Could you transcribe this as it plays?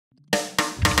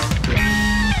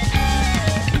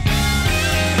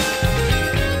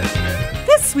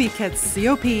This week at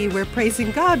COP, we're praising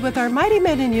God with our mighty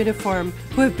men in uniform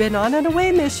who have been on an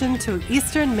away mission to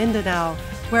Eastern Mindanao,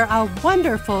 where a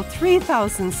wonderful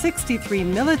 3,063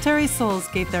 military souls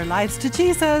gave their lives to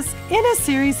Jesus in a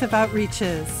series of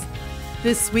outreaches.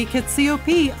 This week at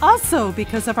COP, also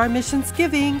because of our missions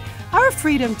giving, our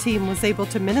Freedom Team was able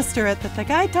to minister at the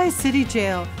Tagaytay City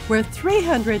Jail, where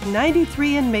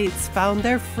 393 inmates found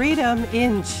their freedom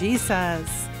in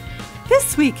Jesus.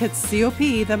 This week at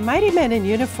COP, the mighty men in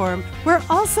uniform were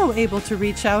also able to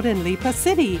reach out in Lipa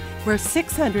City, where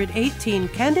 618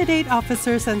 candidate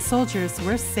officers and soldiers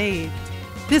were saved.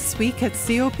 This week at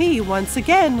COP, once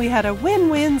again, we had a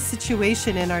win-win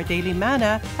situation in our daily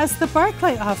manna as the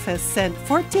Barclay office sent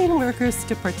 14 workers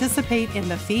to participate in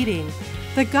the feeding.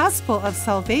 The gospel of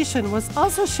salvation was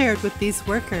also shared with these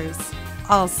workers.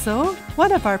 Also,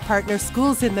 one of our partner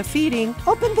schools in the feeding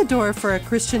opened the door for a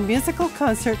Christian musical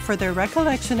concert for their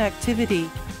recollection activity.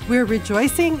 We're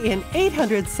rejoicing in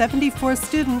 874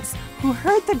 students who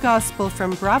heard the gospel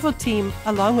from Bravo Team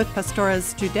along with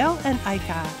Pastoras Judel and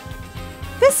Aika.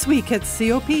 This week at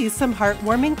COP, some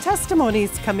heartwarming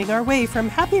testimonies coming our way from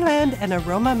Happy Land and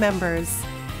Aroma members.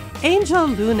 Angel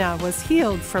Luna was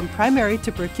healed from primary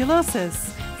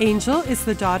tuberculosis. Angel is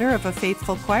the daughter of a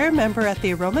faithful choir member at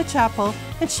the Aroma Chapel,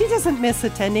 and she doesn't miss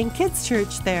attending kids'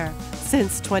 church there.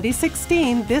 Since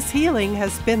 2016, this healing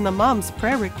has been the mom's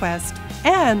prayer request,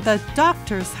 and the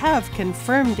doctors have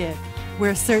confirmed it.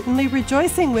 We're certainly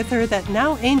rejoicing with her that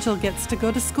now Angel gets to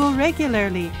go to school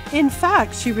regularly. In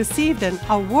fact, she received an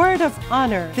Award of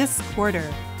Honor this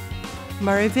quarter.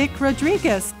 Marivic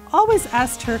Rodriguez always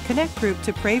asked her Connect group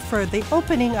to pray for the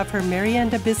opening of her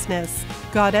merienda business.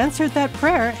 God answered that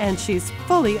prayer and she's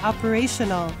fully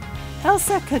operational.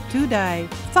 Elsa Katuday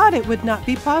thought it would not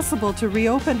be possible to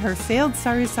reopen her failed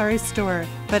sari-sari store,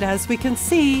 but as we can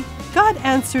see, God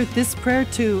answered this prayer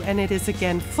too, and it is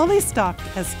again fully stocked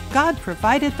as God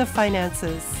provided the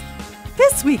finances.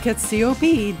 This week at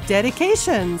COP,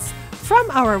 dedications. From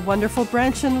our wonderful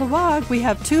branch in Luwag, we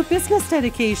have 2 business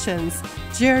dedications.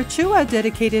 Jer Chua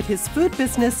dedicated his food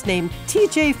business named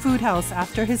TJ Food House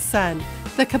after his son.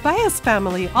 The Cabayas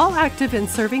family, all active in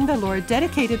serving the Lord,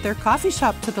 dedicated their coffee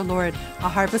shop to the Lord, a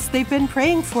harvest they've been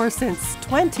praying for since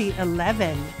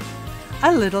 2011.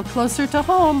 A little closer to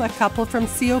home, a couple from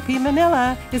COP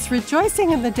Manila is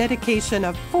rejoicing in the dedication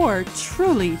of 4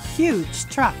 truly huge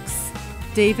trucks.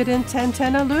 David and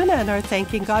Tentena Lunan are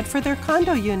thanking God for their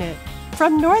condo unit.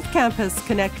 From North Campus,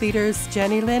 Connect leaders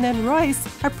Jenny Lynn and Royce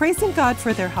are praising God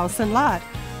for their house and lot.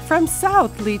 From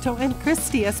South, Lito and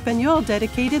Christy Espanol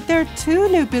dedicated their 2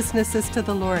 new businesses to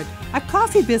the Lord, a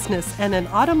coffee business and an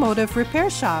automotive repair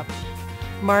shop.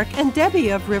 Mark and Debbie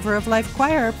of River of Life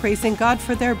Choir are praising God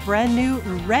for their brand new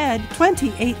red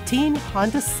 2018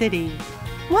 Honda City.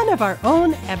 One of our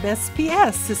own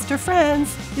MSPS sister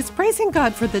friends is praising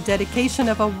God for the dedication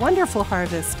of a wonderful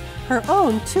harvest, her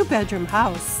own 2-bedroom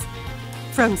house.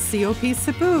 From COP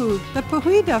Cebu, the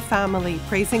Puhuida family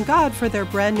praising God for their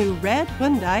brand new red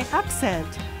Hyundai Accent.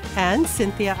 And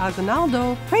Cynthia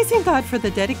Agonaldo praising God for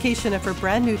the dedication of her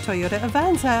brand new Toyota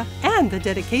Avanza and the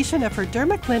dedication of her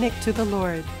derma clinic to the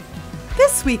Lord.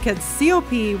 This week at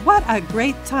COP, what a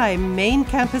great time Main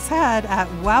Campus had at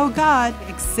Wow God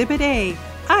Exhibit A.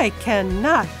 I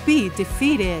cannot be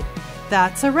defeated.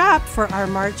 That's a wrap for our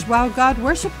March Wow God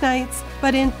Worship Nights,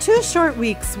 but in 2 short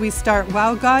weeks we start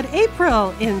Wow God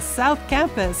April in South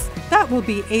Campus. That will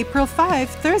be April 5,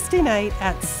 Thursday night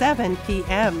at 7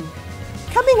 p.m.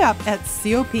 Coming up at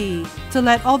COP, to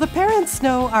let all the parents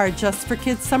know our Just for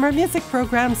Kids summer music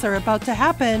programs are about to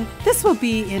happen. This will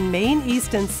be in Maine,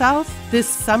 East and South this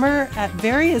summer at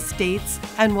various dates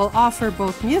and will offer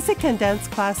both music and dance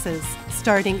classes.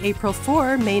 Starting April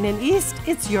 4, Maine and East,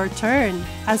 it's your turn.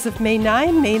 As of May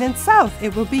 9, Maine and South,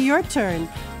 it will be your turn.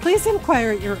 Please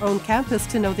inquire at your own campus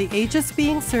to know the ages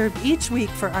being served each week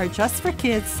for our Just for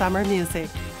Kids summer music.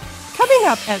 Coming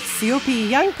up at COP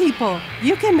Young People,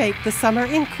 you can make the summer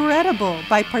incredible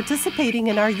by participating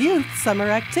in our youth summer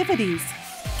activities.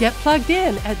 Get plugged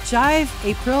in at Jive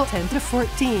April 10 to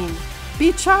 14.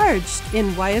 Be charged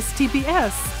in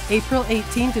YSTBS April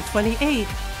 18 to 28.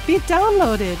 Be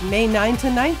downloaded May 9 to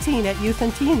 19 at Youth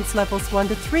and Teens levels 1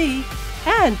 to 3.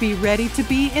 And be ready to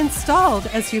be installed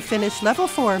as you finish level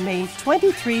 4 May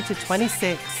 23 to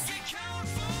 26.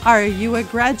 Are you a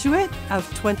graduate of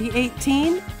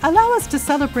 2018? Allow us to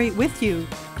celebrate with you.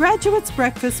 Graduates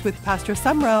Breakfast with Pastor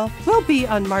Sumrall will be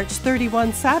on March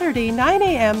 31, Saturday, 9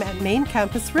 a.m. at Main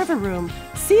Campus River Room.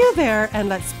 See you there and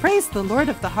let's praise the Lord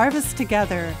of the Harvest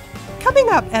together. Coming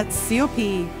up at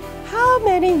COP, how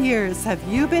many years have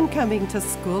you been coming to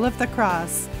School of the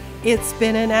Cross? It's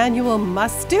been an annual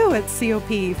must-do at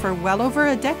COP for well over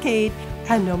a decade,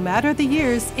 and no matter the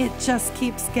years, it just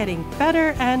keeps getting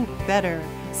better and better.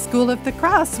 School of the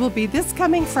Cross will be this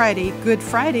coming Friday, Good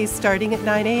Friday, starting at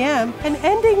 9 a.m. and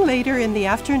ending later in the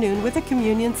afternoon with a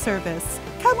communion service.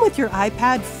 Come with your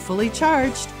iPad fully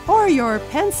charged or your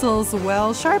pencils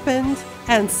well sharpened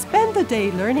and spend the day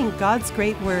learning God's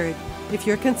great word. If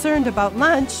you're concerned about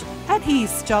lunch, at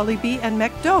East, Jollibee and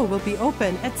McDo will be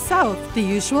open. At South, the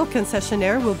usual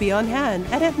concessionaire will be on hand.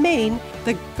 And at Main,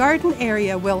 the garden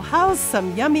area will house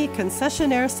some yummy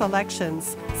concessionaire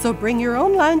selections. So bring your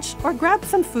own lunch or grab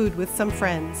some food with some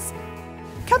friends.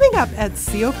 Coming up at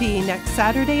COP next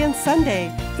Saturday and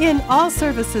Sunday, in all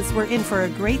services we're in for a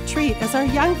great treat as our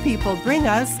young people bring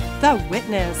us The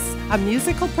Witness, a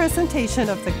musical presentation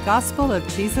of the Gospel of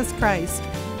Jesus Christ.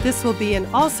 This will be in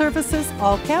all services,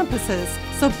 all campuses,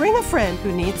 so bring a friend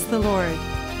who needs the Lord.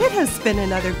 It has been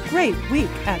another great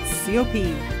week at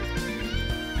COP.